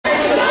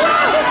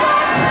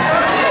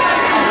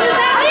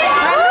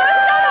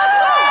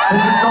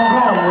Faites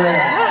semblant, ouais.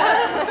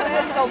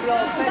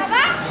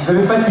 Vous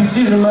avez pas de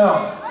pitié, je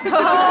meurs. Nous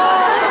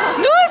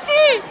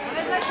aussi.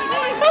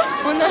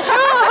 On a chaud.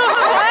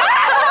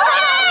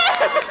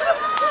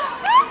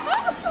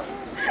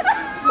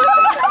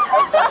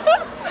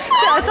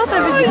 Attends,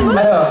 t'avais dit quoi?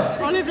 Alors,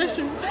 enlève la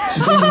chemise.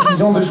 j'ai pris une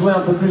décision de jouer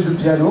un peu plus de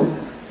piano.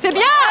 C'est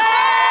bien.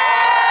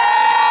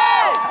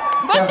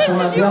 Bonne Car sur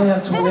ma décision.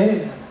 dernière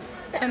tournée,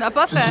 On n'a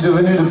pas je suis fait.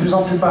 devenu de plus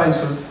en plus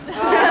paresseuse.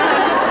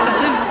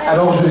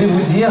 Alors je vais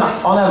vous dire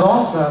en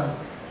avance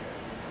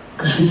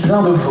que je fais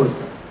plein de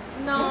fautes.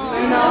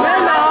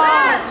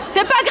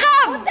 C'est pas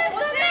grave.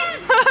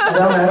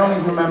 I don't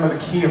even remember the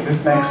key of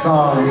this next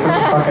song. I'm such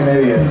a fucking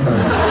idiot.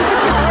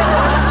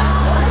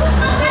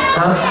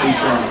 Huh?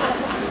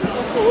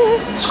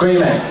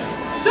 Scream it.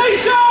 Say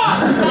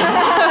stop!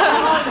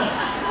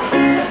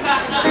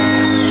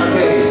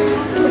 Okay.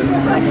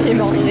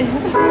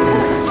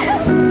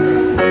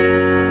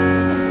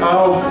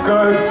 Oh,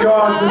 good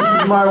God, this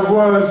is my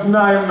worst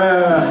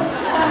nightmare.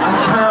 I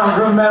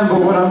can't remember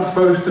what I'm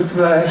supposed to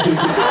play.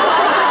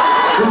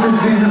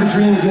 These are the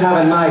dreams you have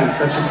at night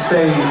that should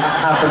stay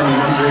happening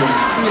in dreams.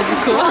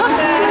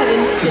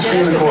 Just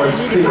scream the chords,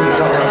 please.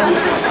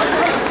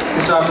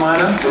 C sharp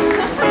minor.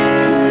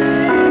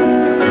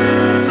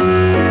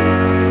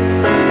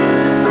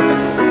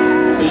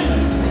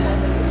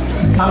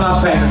 I'm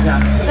not playing the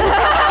piano.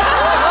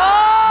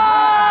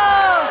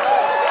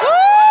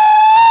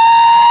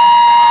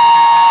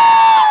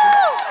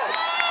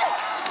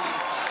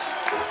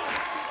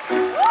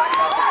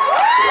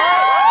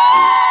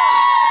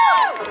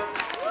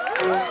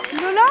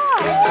 Lola.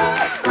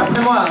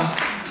 Après moi.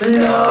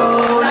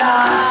 Lola.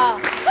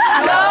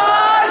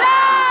 Lola.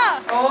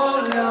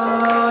 Oh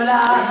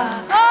Lola.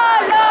 Oh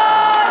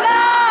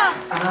Lola.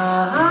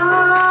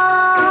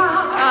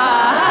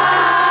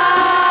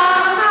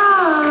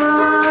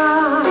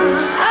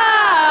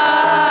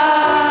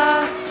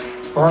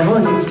 Bravo,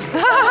 Lise.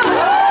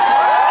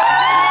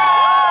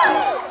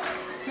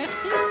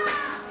 Merci.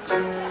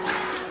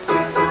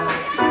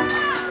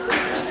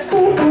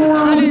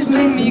 Always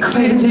make me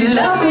crazy.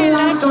 Love me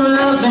like don't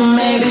love me,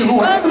 maybe.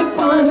 What's the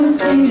point in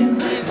singing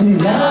some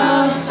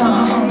love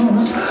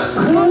songs?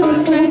 Who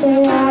would think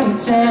they had a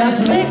chance?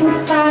 Make me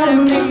sad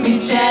and make me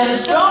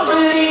jealous.